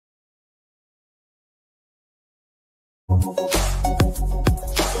Hey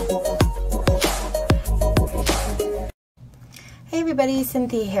everybody,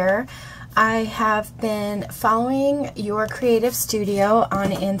 Cynthia here. I have been following your creative studio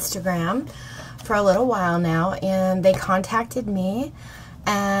on Instagram for a little while now, and they contacted me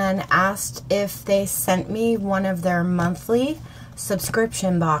and asked if they sent me one of their monthly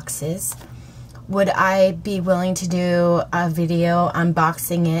subscription boxes. Would I be willing to do a video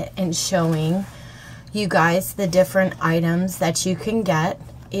unboxing it and showing you guys the different items that you can get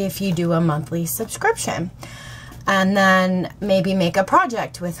if you do a monthly subscription? And then maybe make a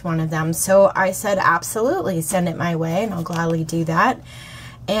project with one of them. So I said, absolutely, send it my way, and I'll gladly do that.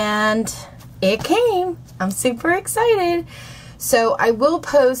 And it came. I'm super excited. So I will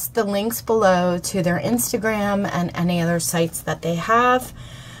post the links below to their Instagram and any other sites that they have.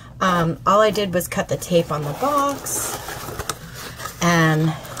 All I did was cut the tape on the box.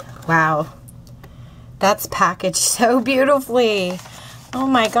 And wow, that's packaged so beautifully. Oh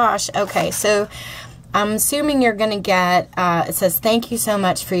my gosh. Okay, so I'm assuming you're going to get, it says, thank you so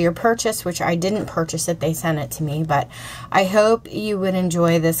much for your purchase, which I didn't purchase it. They sent it to me, but I hope you would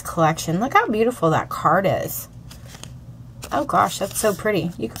enjoy this collection. Look how beautiful that card is. Oh gosh, that's so pretty.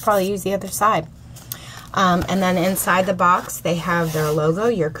 You could probably use the other side. And then inside the box, they have their logo,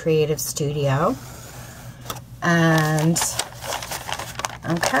 Your Creative Studio. And,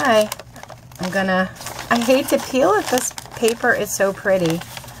 okay, I hate to peel it. This paper is so pretty.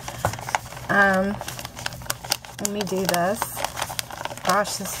 Let me do this.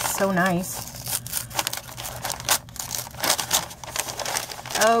 Gosh, this is so nice.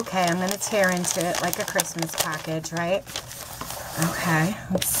 Okay, I'm going to tear into it like a Christmas package, right? Okay,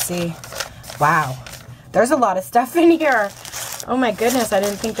 let's see. Wow, there's a lot of stuff in here. Oh my goodness, I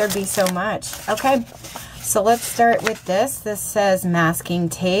didn't think there'd be so much. Okay, so let's start with this. This says masking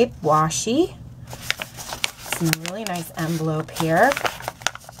tape, washi. Some really nice envelope here.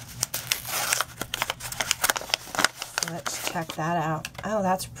 Let's check that out. Oh,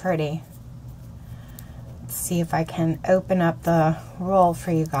 that's pretty. Let's see if I can open up the roll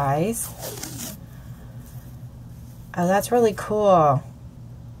for you guys. Oh, that's really cool.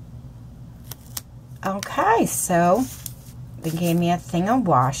 Okay, so they gave me a thing of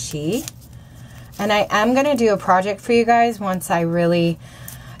washi. And I am going to do a project for you guys once I really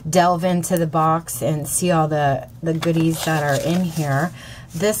delve into the box and see all the goodies that are in here.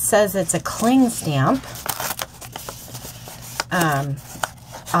 This says it's a cling stamp.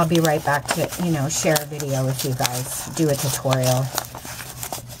 I'll be right back to, share a video with you guys, do a tutorial,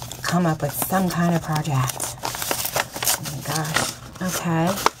 come up with some kind of project. Oh my gosh. Okay,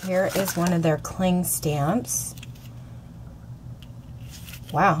 here is one of their cling stamps.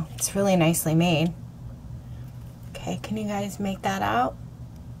 Wow, it's really nicely made. Okay, can you guys make that out?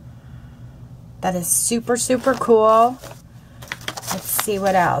 That is super, super cool. Let's see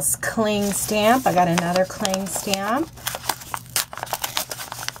what else. Cling stamp. I got another cling stamp.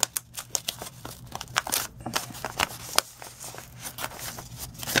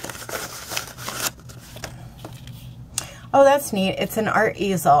 Oh, that's neat. It's an art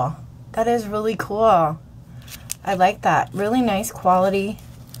easel. That is really cool. I like that. Really nice quality.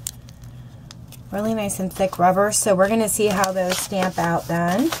 Really nice and thick rubber. So we're going to see how those stamp out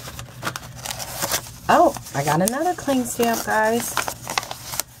then. Oh, I got another cling stamp, guys.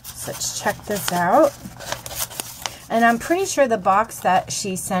 So let's check this out. And I'm pretty sure the box that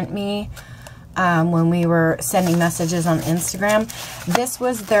she sent me when we were sending messages on Instagram, this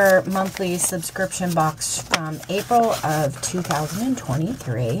was their monthly subscription box from April of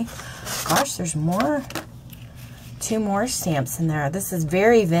 2023. Gosh, there's more. 2 more stamps in there. This is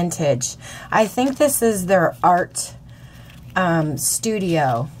very vintage. I think this is their art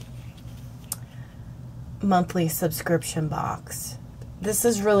studio monthly subscription box. This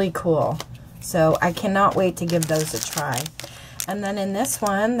is really cool. So I cannot wait to give those a try. And then in this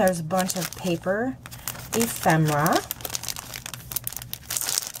one, there's a bunch of paper ephemera.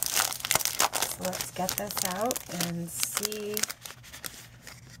 So let's get this out and see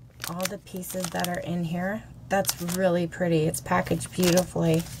all the pieces that are in here. That's really pretty. It's packaged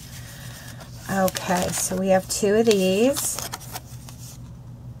beautifully. Okay, so we have 2 of these.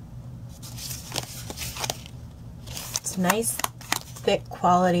 It's nice, thick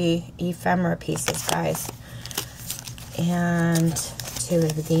quality ephemera pieces, guys. And 2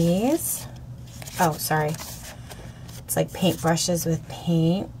 of these. Oh, sorry. It's like paintbrushes with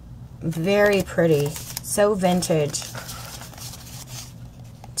paint. Very pretty. So vintage.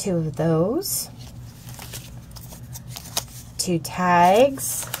 2 of those. 2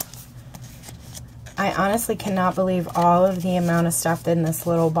 tags. I honestly cannot believe all of the amount of stuff in this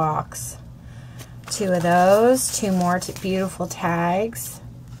little box. 2 of those, 2 more beautiful tags.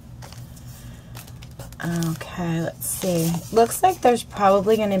 Okay, let's see. Looks like there's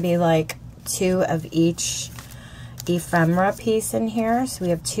probably going to be like 2 of each ephemera piece in here. So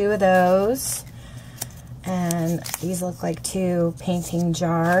we have 2 of those. And these look like 2 painting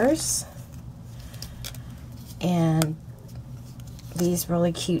jars. And these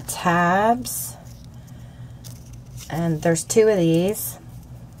really cute tabs. And there's 2 of these.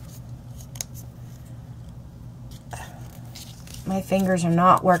 My fingers are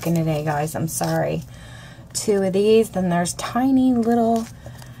not working today, guys. I'm sorry. 2 of these. Then there's tiny little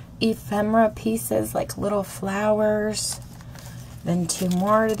ephemera pieces, like little flowers. Then 2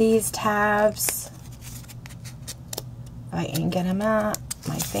 more of these tabs. I can get them out.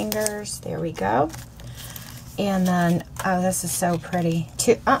 My fingers. There we go. And then, oh, this is so pretty.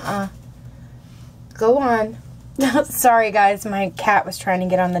 2, Go on. Sorry, guys. My cat was trying to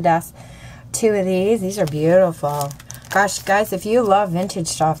get on the desk. 2 of these. These are beautiful. Gosh, guys, if you love vintage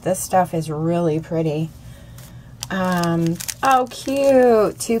stuff, this stuff is really pretty. Oh,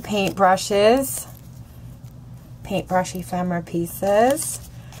 cute. 2 paint brushes. Paintbrush ephemera pieces.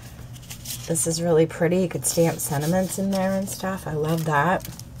 This is really pretty. You could stamp sentiments in there and stuff. I love that.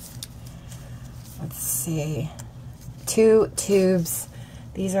 Let's see. 2 tubes.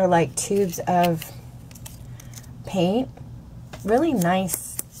 These are like tubes of paint. Really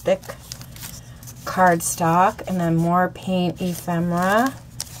nice, thick cardstock. And then more paint ephemera.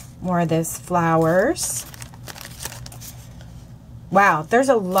 More of those flowers. Wow, there's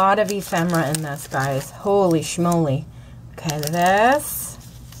a lot of ephemera in this, guys. Holy schmoly. Okay, this.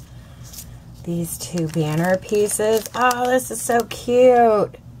 These 2 banner pieces. Oh, this is so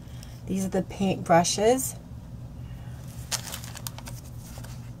cute. These are the paint brushes.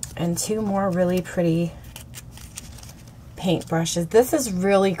 And 2 more really pretty paint brushes. This is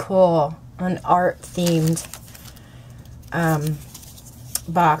really cool. An art themed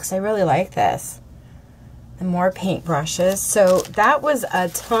box. I really like this. And more paint brushes. So that was a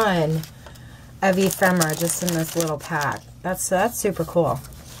ton of ephemera just in this little pack. That's super cool.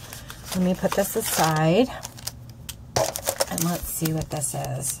 Let me put this aside. And let's see what this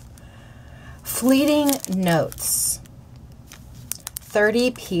is. Fleeting Notes.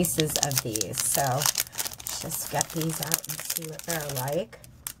 30 pieces of these. So let's just get these out and see what they're like.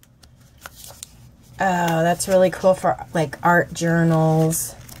 Oh, that's really cool for like art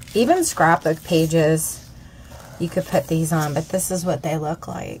journals. Even scrapbook pages. You could put these on, but this is what they look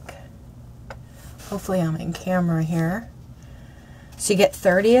like. Hopefully I'm in camera here. So you get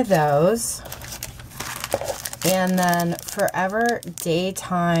 30 of those. And then Forever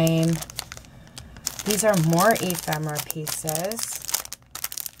Daytime. These are more ephemera pieces.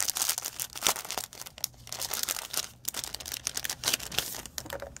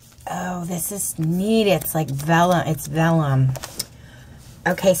 Oh, this is neat. It's like vellum. It's vellum.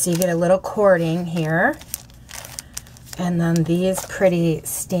 Okay, so you get a little cording here. And then these pretty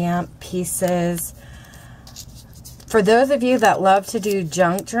stamp pieces. For those of you that love to do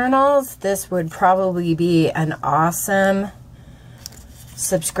junk journals, this would probably be an awesome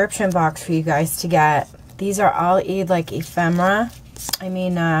subscription box for you guys to get. These are all like ephemera. I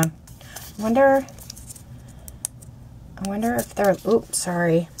mean, I wonder if they're, oops,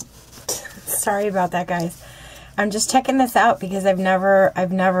 sorry. Sorry about that, guys. I'm just checking this out because I've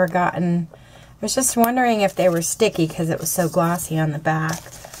never gotten, I was just wondering if they were sticky because it was so glossy on the back.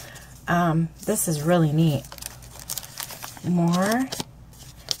 This is really neat. More.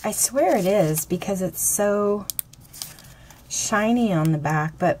 I swear it is because it's so shiny on the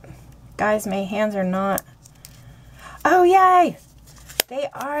back, but guys, my hands are not. Oh, yay! They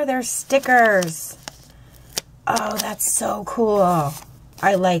are. They're stickers. Oh, that's so cool.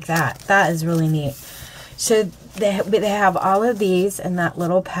 I like that. That is really neat. So they have all of these in that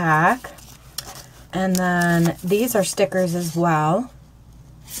little pack. And then these are stickers as well.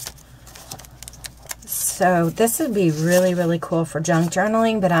 So this would be really, really cool for junk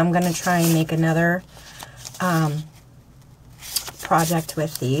journaling, but I'm going to try and make another project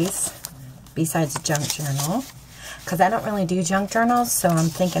with these besides a junk journal. Because I don't really do junk journals, so I'm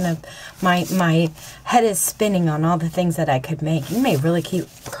thinking of, my head is spinning on all the things that I could make. You made really cute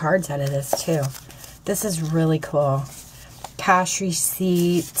cards out of this too. This is really cool. Cash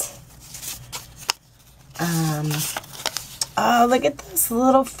receipt. Oh, look at those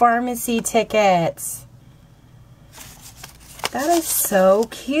little pharmacy tickets. That is so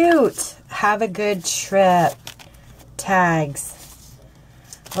cute. Have a good trip. Tags.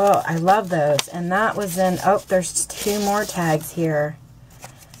 Oh, I love those. And that was in, oh, there's 2 more tags here.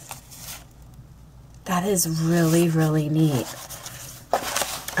 That is really, really neat.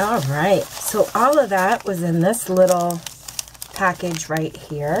 All right. So all of that was in this little package right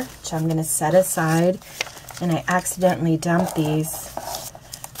here, which I'm going to set aside, and I accidentally dumped these.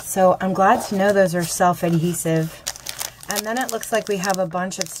 So I'm glad to know those are self-adhesive. And then it looks like we have a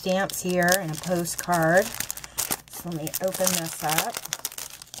bunch of stamps here and a postcard. So let me open this up.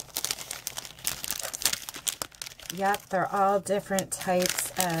 Yep, they're all different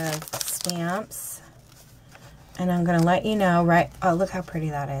types of stamps. And I'm going to let you know, right? Oh, look how pretty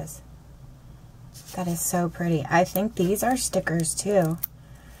that is. That is so pretty. I think these are stickers too,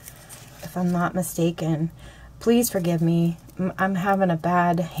 if I'm not mistaken. Please forgive me. I'm having a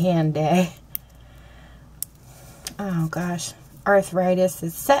bad hand day. Oh gosh. Arthritis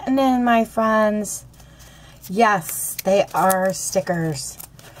is setting in, my friends. Yes, they are stickers.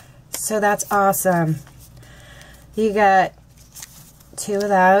 So that's awesome. You got 2 of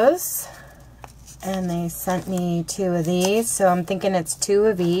those. And they sent me 2 of these. So I'm thinking it's 2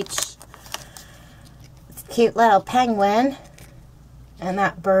 of each. Cute little penguin, and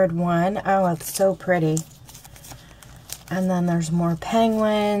that bird one. Oh, it's so pretty. And then there's more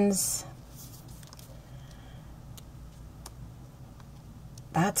penguins.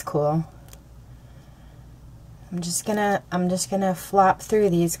 That's cool. I'm just gonna flop through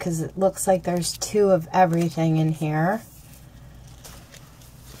these because it looks like there's 2 of everything in here.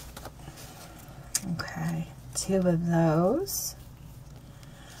 Okay, 2 of those.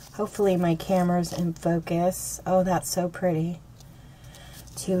 Hopefully my camera's in focus. Oh, that's so pretty.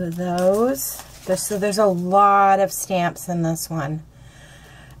 2 of those. So there's a lot of stamps in this one.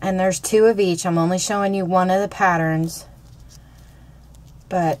 And there's 2 of each. I'm only showing you one of the patterns.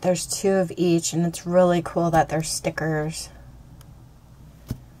 But there's 2 of each, and it's really cool that they're stickers.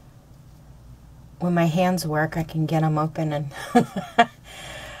 When my hands work, I can get them open and...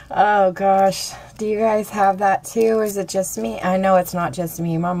 Oh gosh, do you guys have that too, or is it just me? I know it's not just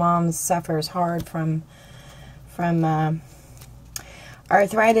me. My mom suffers hard from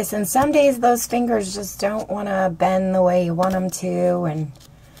arthritis, and some days those fingers just don't want to bend the way you want them to, and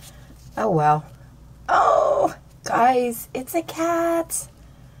oh well. Oh, guys, it's a cat.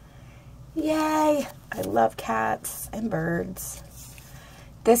 Yay, I love cats and birds.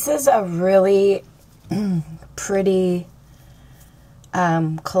 This is a really pretty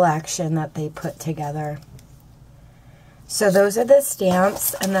collection that they put together. So those are the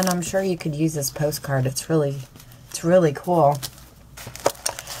stamps, and then I'm sure you could use this postcard. It's really cool.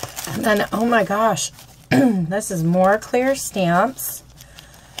 And then, oh my gosh, this is more clear stamps.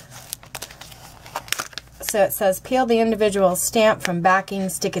 So it says, peel the individual stamp from backing,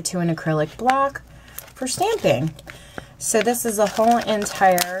 stick it to an acrylic block for stamping. So this is a whole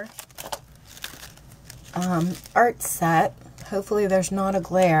entire art set. Hopefully there's not a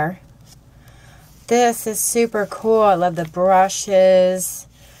glare. This is super cool. I love the brushes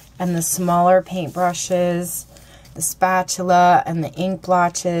and the smaller paint brushes, the spatula and the ink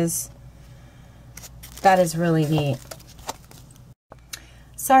blotches. That is really neat.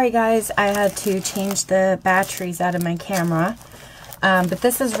 Sorry guys, I had to change the batteries out of my camera. But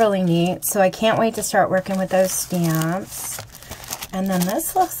this is really neat. So I can't wait to start working with those stamps. And then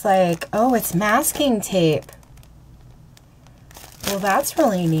this looks like, oh, it's masking tape. Well, that's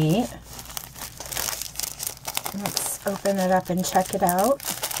really neat. Let's open it up and check it out.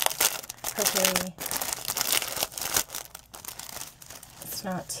 Hopefully it's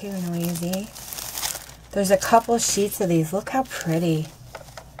not too noisy. There's a couple sheets of these. Look how pretty.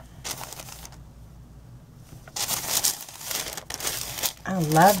 I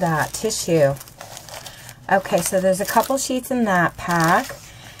love that tissue. Okay, so there's a couple sheets in that pack.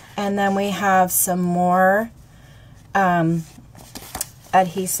 And then we have some more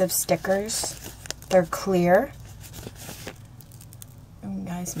adhesive stickers. They're clear. You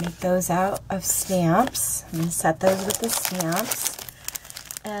guys make those out of stamps. I'm going to set those with the stamps.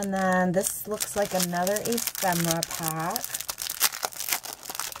 And then this looks like another ephemera pack.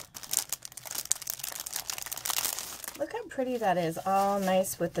 Look how pretty that is. All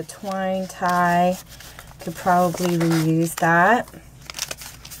nice with the twine tie. Could probably reuse that.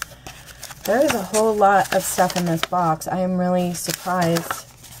 There is a whole lot of stuff in this box. I am really surprised.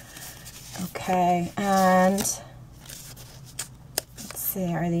 Okay, and let's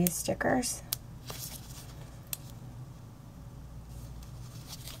see, are these stickers?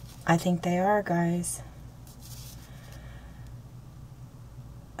 I think they are, guys.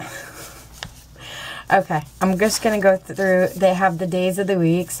 Okay, I'm just going to go through. They have the days of the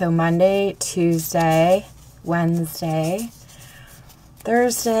week, so Monday, Tuesday, Wednesday,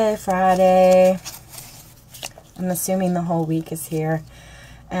 Thursday, Friday. I'm assuming the whole week is here.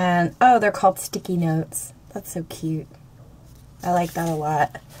 And, oh, they're called sticky notes. That's so cute. I like that a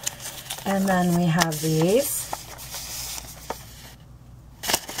lot. And then we have these.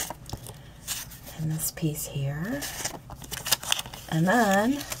 And this piece here. And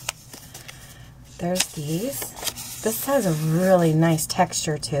then there's these. This has a really nice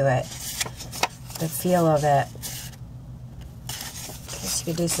texture to it. The feel of it. You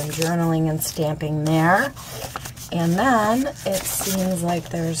could do some journaling and stamping there. And then it seems like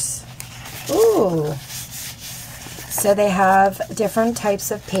there's, ooh. So they have different types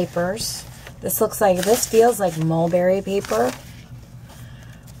of papers. This feels like mulberry paper.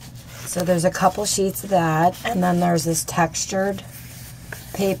 So there's a couple sheets of that. And then there's this textured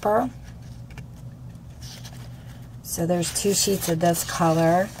paper. So there's 2 sheets of this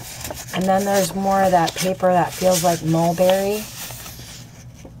color. And then there's more of that paper that feels like mulberry.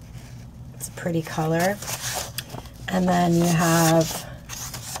 It's a pretty color. And then you have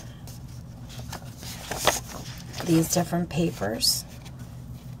these different papers.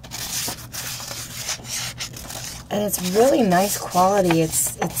 And it's really nice quality.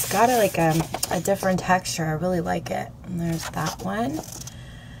 It's got a different texture. I really like it. And there's that one.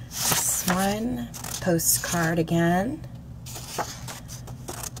 This one. Postcard again.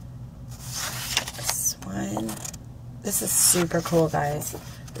 This one. This is super cool, guys.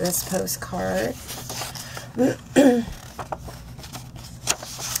 This postcard.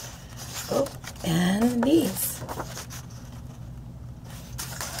 Oh, and these.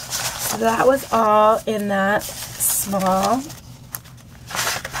 So that was all in that small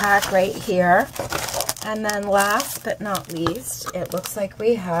pack right here. And then last but not least, it looks like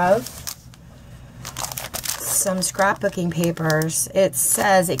we have some scrapbooking papers. It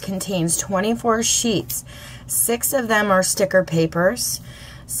says it contains 24 sheets. 6 of them are sticker papers,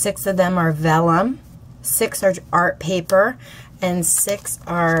 6 of them are vellum, 6 are art paper, and 6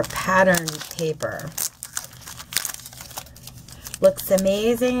 are pattern paper. Looks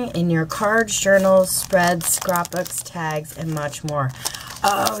amazing in your cards, journals, spreads, scrapbooks, tags, and much more.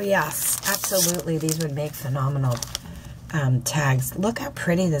 Oh yes, absolutely, these would make phenomenal tags. Look how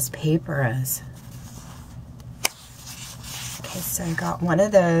pretty this paper is. Okay, so I got one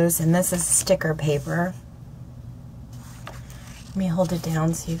of those, and this is sticker paper. Let me hold it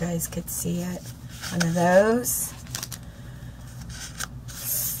down so you guys could see it. One of those.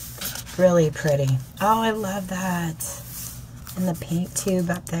 Really pretty. Oh, I love that. And the paint tube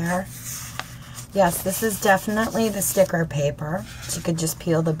up there. Yes, this is definitely the sticker paper. So you could just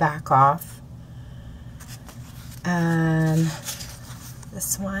peel the back off. And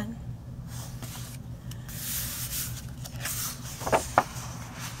this one.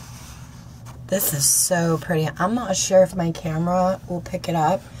 This is so pretty. I'm not sure if my camera will pick it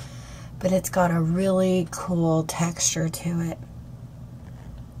up, but it's got a really cool texture to it.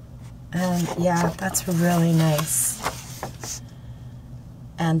 And yeah, that's really nice.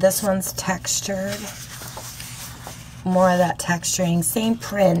 And this one's textured. More of that texturing. Same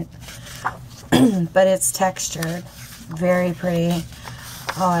print, but it's textured. Very pretty.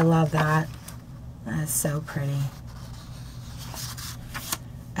 Oh, I love that. That is so pretty.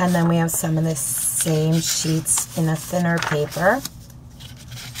 And then we have some of the same sheets in a thinner paper.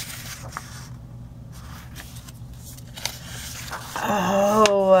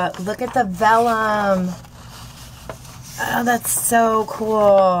 Oh, look at the vellum. Oh, that's so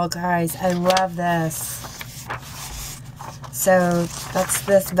cool, guys. I love this. So that's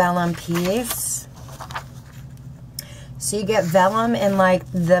this vellum piece. So you get vellum in like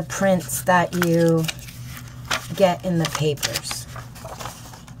the prints that you get in the papers.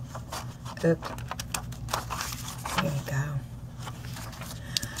 Oop. There you go.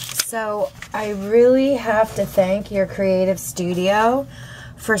 So I really have to thank your creative studio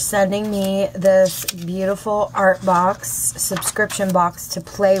for sending me this beautiful art box, subscription box to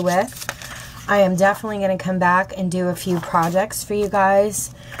play with. I am definitely going to come back and do a few projects for you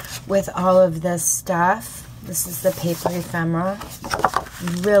guys with all of this stuff. This is the paper ephemera.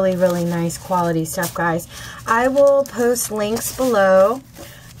 Really, really nice quality stuff, guys. I will post links below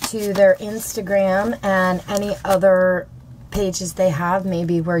to their Instagram and any other pages they have,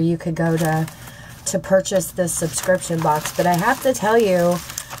 maybe where you could go to purchase this subscription box. But I have to tell you,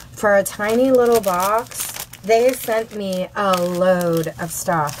 for a tiny little box, they sent me a load of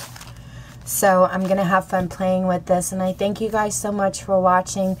stuff. So I'm going to have fun playing with this, and I thank you guys so much for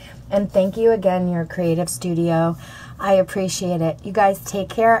watching, and thank you again, your creative studio. I appreciate it. You guys take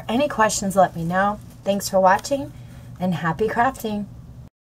care. Any questions, let me know. Thanks for watching, and happy crafting.